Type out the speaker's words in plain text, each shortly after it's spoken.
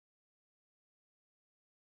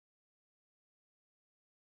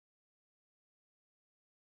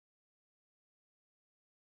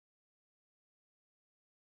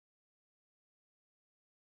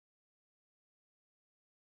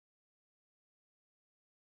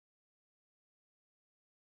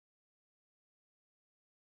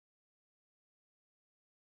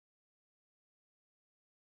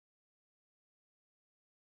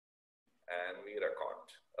And we record.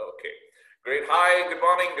 Okay. Great. Hi. Good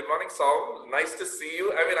morning. Good morning, Saul. Nice to see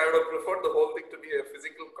you. I mean, I would have preferred the whole thing to be a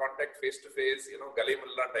physical contact, face-to-face, Gully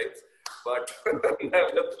Mulla types. But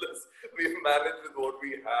nevertheless, we've managed with what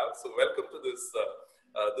we have. So welcome to this,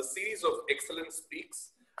 the series of Excellence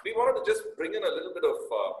Speaks. We wanted to just bring in a little bit of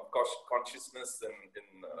consciousness in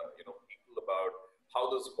people about how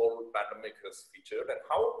this whole pandemic has featured and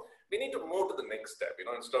how we need to move to the next step.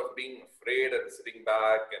 Instead of being afraid and sitting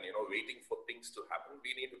back and, waiting for things to happen,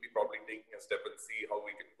 we need to be probably taking a step and see how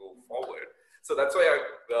we can go forward. So that's why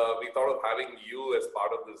we thought of having you as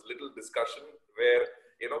part of this little discussion where,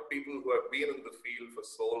 people who have been in the field for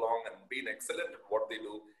so long and been excellent at what they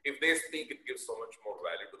do, if they speak, it gives so much more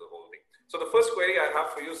value to the whole thing. So the first query I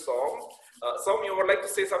have for you, Som. Som, you would like to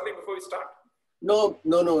say something before we start? No,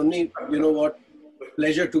 Unni, you know what?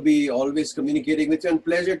 Pleasure to be always communicating with you and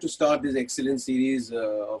pleasure to start this excellent series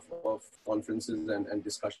of conferences and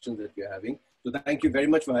discussions that we're having. So thank you very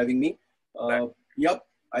much for having me. Yep,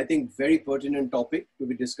 I think very pertinent topic to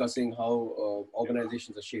be discussing how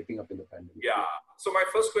organizations are shaping up in the pandemic. Yeah. So my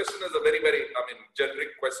first question is a very, generic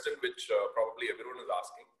question, which probably everyone is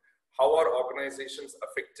asking. How are organizations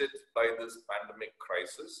affected by this pandemic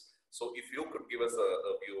crisis? So if you could give us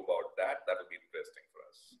a view about that, that would be interesting for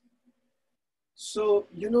us. So,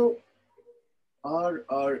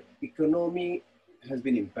 our economy has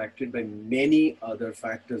been impacted by many other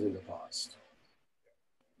factors in the past.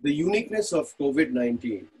 The uniqueness of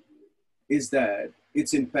COVID-19 is that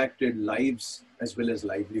it's impacted lives as well as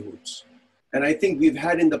livelihoods. And I think we've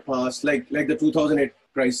had in the past, like the 2008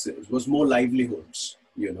 crisis was more livelihoods,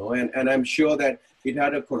 and I'm sure that it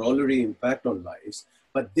had a corollary impact on lives.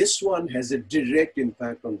 But this one has a direct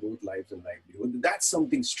impact on both lives and livelihood. That's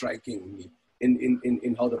something striking me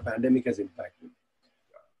in how the pandemic has impacted.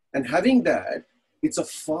 And having that, it's a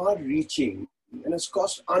far-reaching and has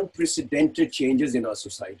caused unprecedented changes in our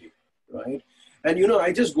society, right? And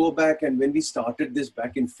I just go back, and when we started this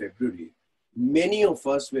back in February, many of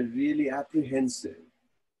us were really apprehensive.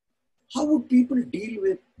 How would people deal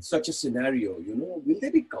with such a scenario? Will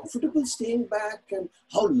they be comfortable staying back? And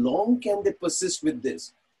how long can they persist with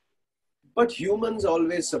this? But humans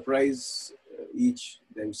always surprise each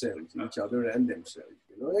other and themselves.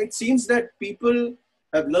 It seems that people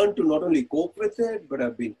have learned to not only cope with it, but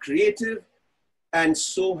have been creative, and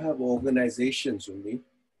so have organizations only.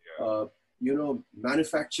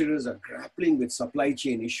 Manufacturers are grappling with supply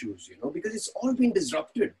chain issues, because it's all been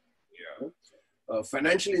disrupted.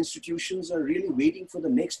 Financial institutions are really waiting for the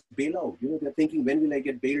next bailout. They're thinking, when will I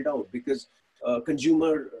get bailed out? Because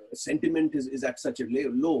consumer sentiment is at such a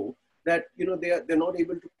low that, they're not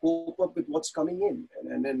able to cope up with what's coming in.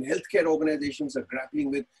 And healthcare organizations are grappling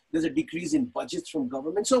with, there's a decrease in budgets from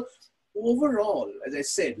government. So overall, as I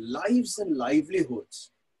said, lives and livelihoods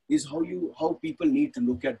is how people need to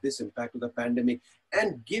look at this impact of the pandemic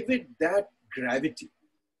and give it that gravity.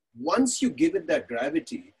 Once you give it that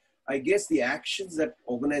gravity, I guess the actions that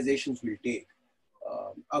organizations will take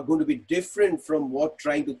are going to be different from what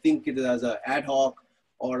trying to think it as an ad hoc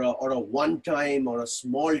or a one-time or a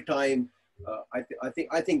small time.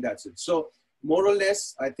 I think that's it. So more or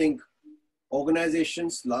less, I think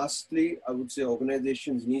organizations, lastly, I would say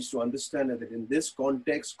organizations needs to understand that in this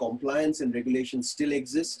context, compliance and regulation still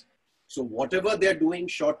exist. So whatever they're doing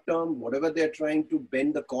short term, whatever they're trying to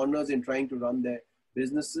bend the corners in trying to run their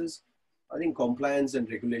businesses, I think compliance and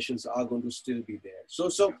regulations are going to still be there. So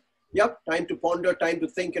yep, time to ponder, time to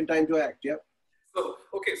think, and time to act. Yep. So,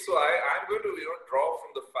 okay, so I'm going to draw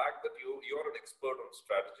from the fact that you're an expert on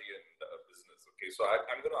strategy and business. Okay, so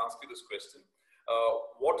I'm going to ask you this question.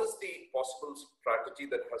 What is the possible strategy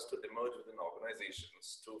that has to emerge within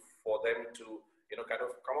organizations for them to kind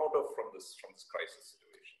of come out of from this crisis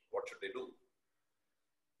situation? What should they do?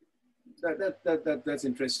 That's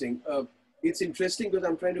interesting. It's interesting because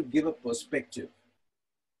I'm trying to give a perspective.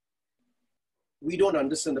 We don't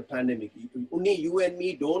understand the pandemic. Only you and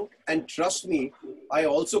me don't. And trust me, I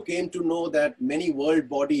also came to know that many world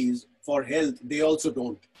bodies for health, they also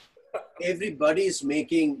don't. Everybody is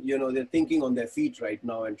making, they're thinking on their feet right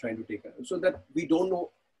now and trying to take it. So that we don't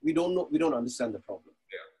understand the problem.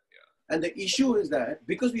 Yeah. And the issue is that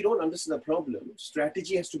because we don't understand the problem,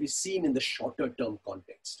 strategy has to be seen in the shorter term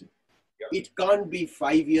context. Yeah. It can't be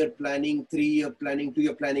 5-year planning, 3-year planning,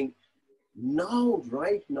 2-year planning.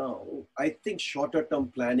 Right now, I think shorter term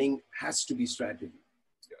planning has to be strategy.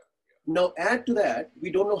 Yeah. Now add to that,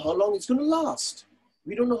 we don't know how long it's going to last.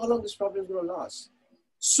 We don't know how long this problem is going to last.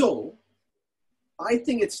 So I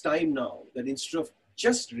think it's time now that instead of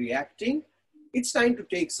just reacting, it's time to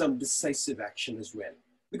take some decisive action as well,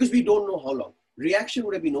 because we don't know how long. Reaction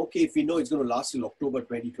would have been okay if we know it's going to last till October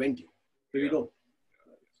 2020. So we don't.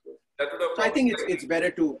 That would have So I think it's better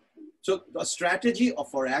to, so a strategy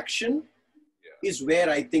for action is where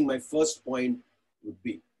I think my first point would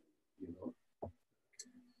be, you know.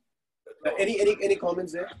 Any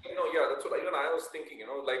comments there? No, yeah, that's what even I was thinking, you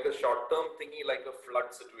know, like a short-term thingy, like a flood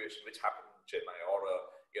situation, which happened in Chennai, or a,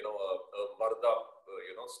 you know, a Varda,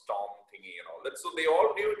 you know, storm thingy and all that. So they all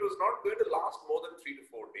knew it was not going to last more than 3 to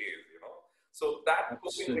 4 days, you know. So that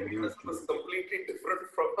coping mechanism was completely different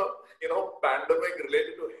from a, you know, pandemic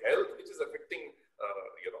related to health, which is affecting,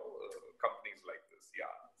 you know, companies like this.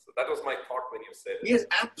 Yeah. So that was my thought when you said it. Yes,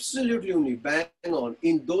 absolutely, Unni. Bang on.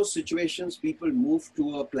 In those situations, people move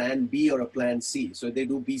to a plan B or a plan C. So they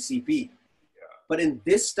do BCP. But in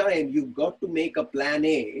this time, you've got to make a plan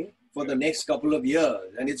A for the next couple of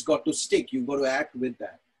years, and it's got to stick. You've got to act with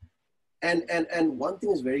that. And one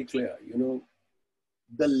thing is very clear, you know,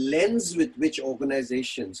 the lens with which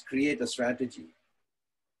organizations create a strategy,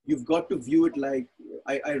 you've got to view it like,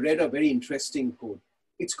 I read a very interesting quote.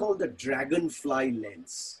 It's called the dragonfly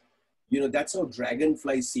lens. You know, that's how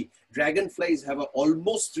dragonflies see. Dragonflies have an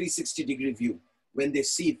almost 360-degree view when they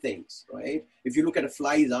see things, right? If you look at a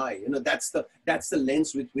fly's eye, you know, that's the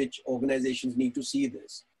lens with which organizations need to see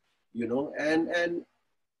this, you know, and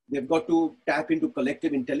they've got to tap into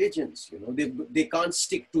collective intelligence, you know, they can't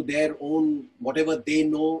stick to their own, whatever they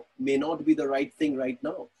know may not be the right thing right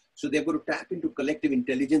now. So they've got to tap into collective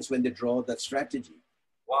intelligence when they draw that strategy.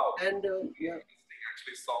 Wow. And yeah.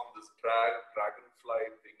 Actually saw this dragonfly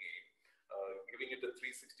thingy, giving it a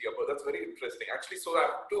 360 upper. That's very interesting. Actually, so I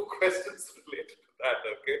have two questions related to that.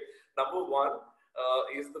 Okay, number one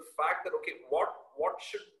is the fact that what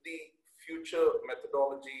should the future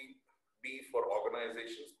methodology be for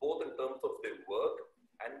organizations, both in terms of their work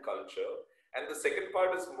and culture. And the second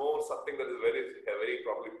part is more something that is very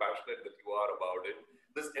probably passionate that you are about it.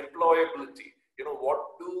 This employability. You know,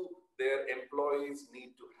 what do their employees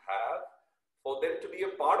need to have for them to be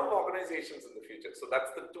a part of organizations in the future? So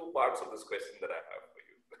that's the two parts of this question that I have for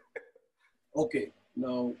you. Okay,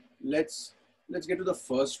 now let's get to the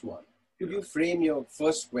first one. Could you frame your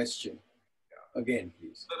first question again,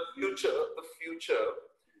 please? The future.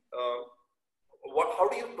 How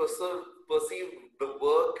do you perceive the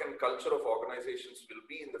work and culture of organizations will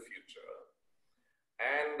be in the future?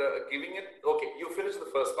 And giving it, okay, you finish the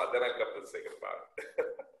first part, then I'll come to the second part.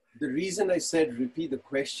 The reason I said repeat the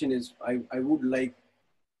question is I would like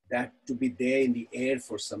that to be there in the air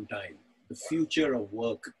for some time. The future of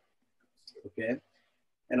work, okay?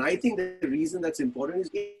 And I think the reason that's important is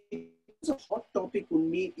it was a hot topic on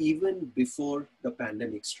me even before the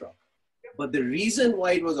pandemic struck. But the reason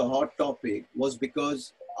why it was a hot topic was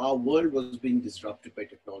because our world was being disrupted by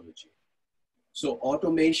technology. So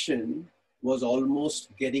automation was almost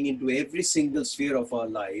getting into every single sphere of our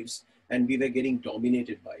lives, and we were getting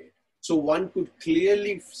dominated by it. So one could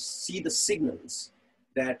clearly see the signals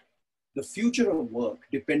that the future of work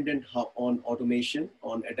depended on automation,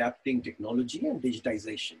 on adapting technology and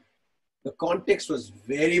digitization. The context was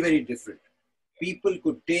very, very different. People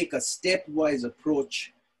could take a stepwise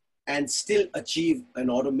approach and still achieve an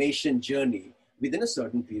automation journey within a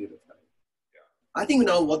certain period of time. I think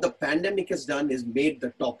now what the pandemic has done is made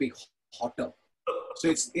the topic hotter. So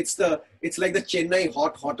it's like the Chennai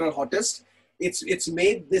hottest. It's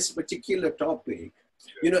made this particular topic,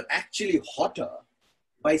 you know, actually hotter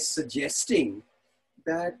by suggesting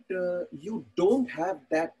that you don't have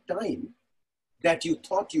that time that you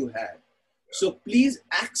thought you had. So please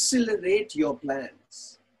accelerate your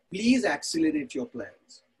plans. Please accelerate your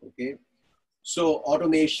plans, okay? So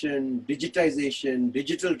automation, digitization,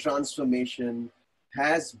 digital transformation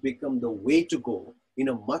has become the way to go in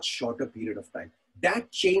a much shorter period of time.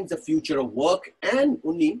 That changed the future of work and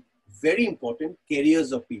only, very important,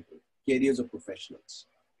 careers of people, careers of professionals,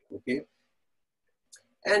 okay?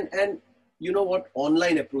 And you know what?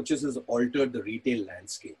 Online approaches has altered the retail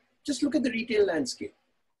landscape. Just look at the retail landscape,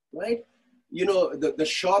 right? You know, the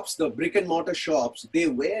shops, the brick and mortar shops, they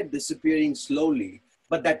were disappearing slowly,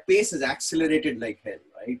 but that pace has accelerated like hell,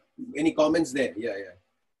 right? Any comments there? Yeah,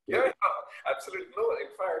 absolutely. No,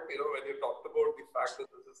 in fact, you know, when you talked about the fact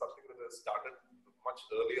that this is something that has started much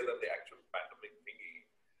earlier than the actual pandemic thingy,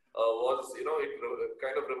 you know, it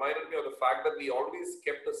kind of reminded me of the fact that we always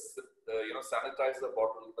kept a, you know, sanitizer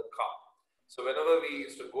bottle in the car. So whenever we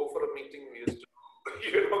used to go for a meeting, we used to,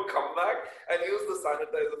 you know, come back and use the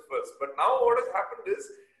sanitizer first. But now what has happened is,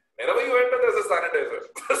 whenever you enter, there's a sanitizer.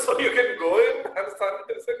 So you can go in, have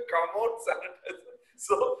sanitizer, come out, sanitizer.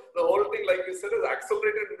 So the whole thing, like you said, is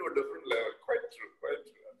accelerated into a different level. Quite true,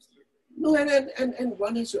 absolutely. No, and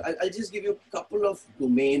one has to, I'll just give you a couple of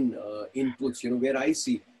domain inputs, you know, where I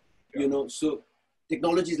see, you know, so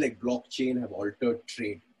technologies like blockchain have altered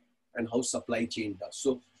trade and how supply chain does. So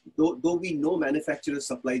though we know manufacturers'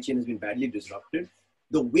 supply chain has been badly disrupted,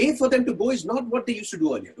 the way for them to go is not what they used to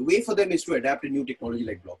do earlier. The way for them is to adapt a new technology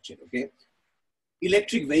like blockchain, okay?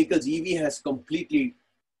 Electric vehicles, EV has completely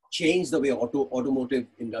changed the way automotive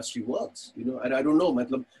industry works, you know, and I don't know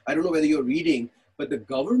whether you're reading, but the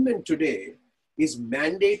government today is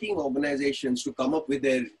mandating organizations to come up with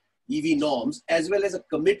their EV norms, as well as a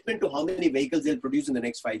commitment to how many vehicles they'll produce in the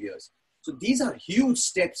next 5 years. So these are huge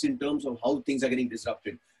steps in terms of how things are getting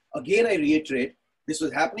disrupted. Again, I reiterate, this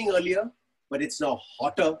was happening earlier, but it's now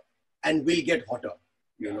hotter and will get hotter,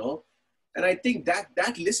 you know. And I think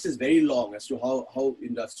that list is very long as to how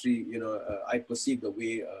industry, you know, I perceive the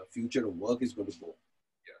way future of work is going to go.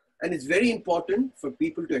 Yeah. And it's very important for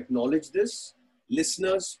people to acknowledge this.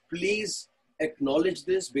 Listeners, please acknowledge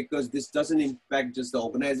this, because this doesn't impact just the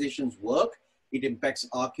organization's work. It impacts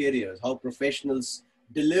our careers, how professionals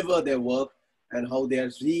deliver their work and how they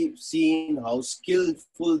are seen, how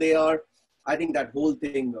skillful they are. I think that whole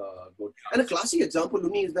thing good. And a classic example,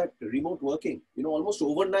 Unni, is that remote working. You know, almost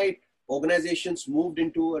overnight, organizations moved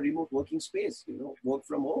into a remote working space, you know, work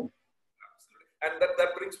from home. Absolutely. And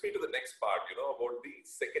that brings me to the next part, you know, about the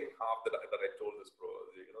second half that I told this,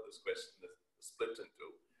 you know, this question is split into,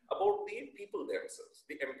 about the people themselves,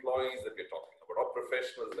 the employees that we're talking about, or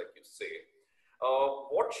professionals, like you say.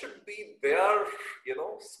 What should be their, you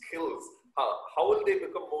know, skills? How will they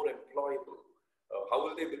become more employable? How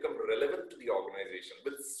will they become relevant to the organization?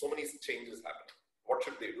 Will so many changes happen? What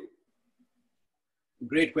should they do?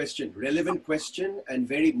 Great question, relevant question, and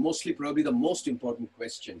mostly probably the most important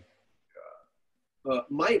question.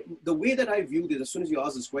 The way that I view this, as soon as you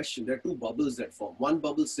ask this question, there are two bubbles that form. One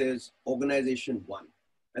bubble says organization 1,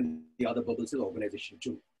 and the other bubble says organization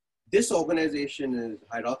 2. This organization is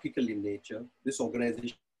hierarchical in nature. This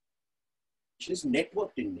organization is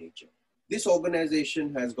networked in nature. This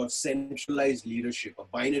organization has got centralized leadership, a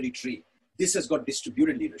binary tree. This has got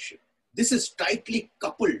distributed leadership. This is tightly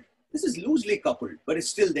coupled. This is loosely coupled, but it's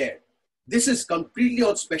still there. This is completely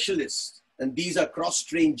on specialists, and these are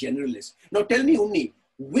cross-trained generalists. Now tell me, Unni,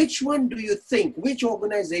 which one do you think, which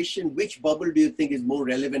organization, which bubble do you think is more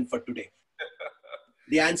relevant for today?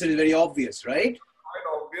 The answer is very obvious, right? Quite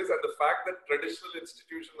obvious, and the fact that traditional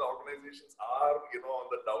institutions, organizations are, you know, on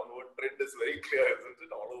the downward trend is very clear, isn't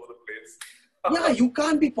it? All over the place. Yeah, you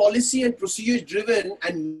can't be policy and procedure driven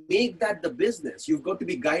and make that the business. You've got to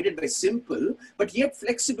be guided by simple but yet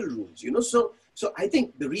flexible rules, you know. So I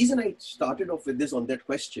think the reason I started off with this on that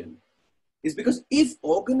question is because if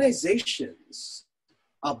organizations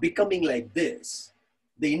are becoming like this,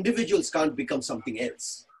 the individuals can't become something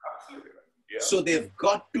else. Absolutely. Yeah. So they've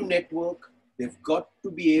got to network, they've got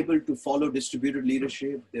to be able to follow distributed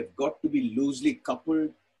leadership, they've got to be loosely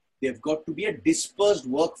coupled, they've got to be a dispersed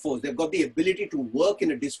workforce. They've got the ability to work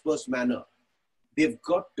in a dispersed manner. They've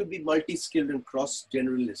got to be multi-skilled and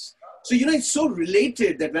cross-generalists. So, you know, it's so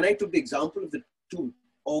related that when I took the example of the two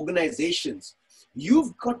organizations,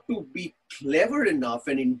 you've got to be clever enough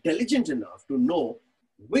and intelligent enough to know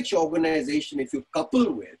which organization, if you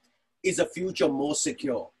couple with, is a future more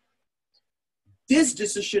secure. This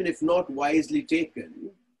decision, if not wisely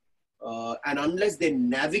taken, and unless they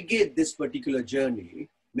navigate this particular journey,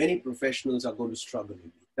 many professionals are going to struggle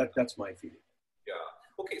with it. That's my feeling.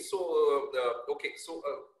 Yeah. Okay. So,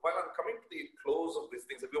 while I'm coming to the close of these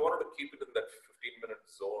things, if you wanted to keep it in that 15-minute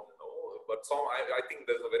zone, you know, but I think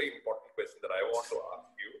there's a very important question that I want to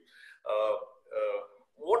ask you.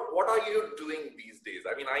 What are you doing these days?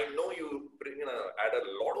 I mean, I know you add a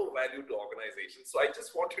lot of value to organizations. So I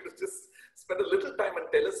just want you to just spend a little time and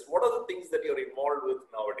tell us what are the things that you're involved with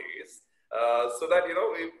nowadays, so that, you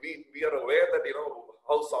know, we are aware that, you know,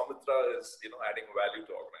 how Soumitra is, you know, adding value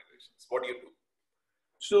to organizations. What do you do?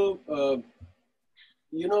 So,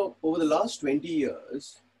 you know, over the last 20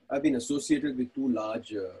 years, I've been associated with two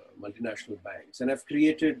large multinational banks, and I've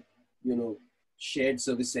created, you know, shared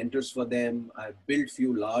service centers for them. I've built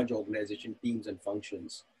few large organization teams and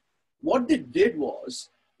functions. What they did was,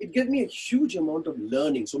 it gave me a huge amount of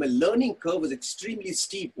learning. So my learning curve was extremely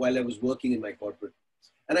steep while I was working in my corporate.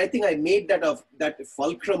 And I think I made that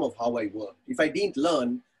fulcrum of how I worked. If I didn't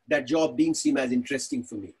learn, that job didn't seem as interesting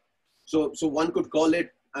for me. So one could call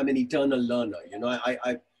it, I'm an eternal learner. You know,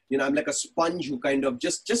 I'm like a sponge who kind of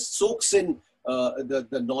just soaks in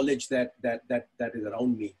the knowledge that is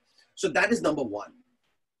around me. So that is number one.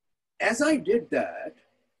 As I did that,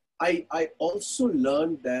 I also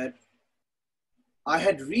learned that I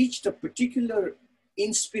had reached a particular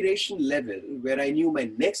inspiration level where I knew my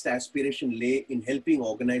next aspiration lay in helping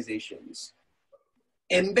organizations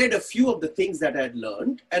embed a few of the things that I had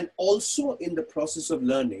learned and also in the process of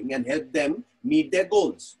learning and help them meet their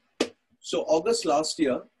goals. So August last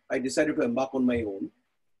year, I decided to embark on my own.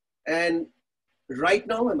 And right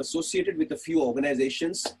now I'm associated with a few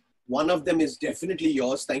organizations. One of them is definitely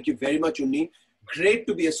yours. Thank you very much, Unni. Great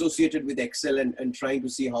to be associated with Excel and trying to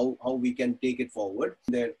see how we can take it forward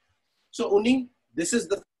there. So Unni, this is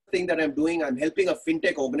the thing that I'm doing. I'm helping a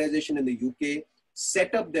fintech organization in the UK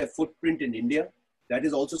set up their footprint in India. That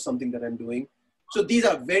is also something that I'm doing. So these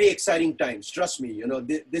are very exciting times. Trust me, you know,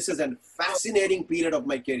 this is a fascinating period of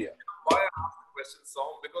my career. Why I asked the question,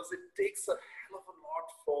 Som, because it takes a hell of a lot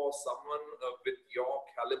for someone with your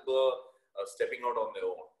caliber stepping out on their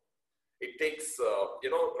own. It takes,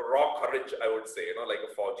 raw courage, I would say, like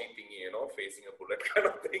a 4G thingy, facing a bullet kind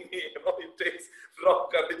of thingy, it takes raw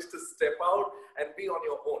courage to step out and be on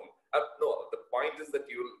your own. No, the point is that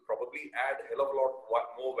you'll probably add a hell of a lot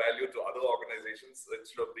more value to other organizations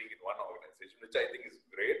instead of being in one organization, which I think is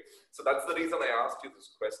great. So that's the reason I asked you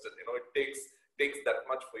this question. It takes that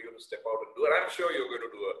much for you to step out and do, and I'm sure you're going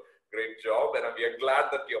to do a great job, and we are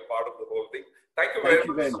glad that you're part of the whole thing. Thank you very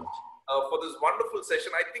much. For this wonderful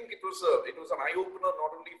session. I think it was an eye-opener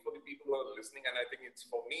not only for the people who are listening, and I think it's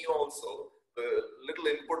for me also, the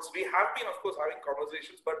little inputs. We have been, of course, having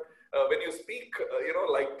conversations, but when you speak,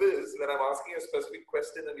 like this, when I'm asking a specific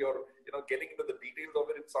question and you're, getting into the details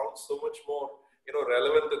of it, it sounds so much more,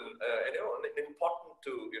 relevant and important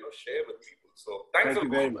to, share with people. So thank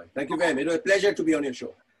you very much. Thank you very much. It was a pleasure to be on your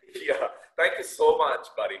show. Yeah. Thank you so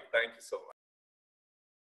much, buddy. Thank you so much.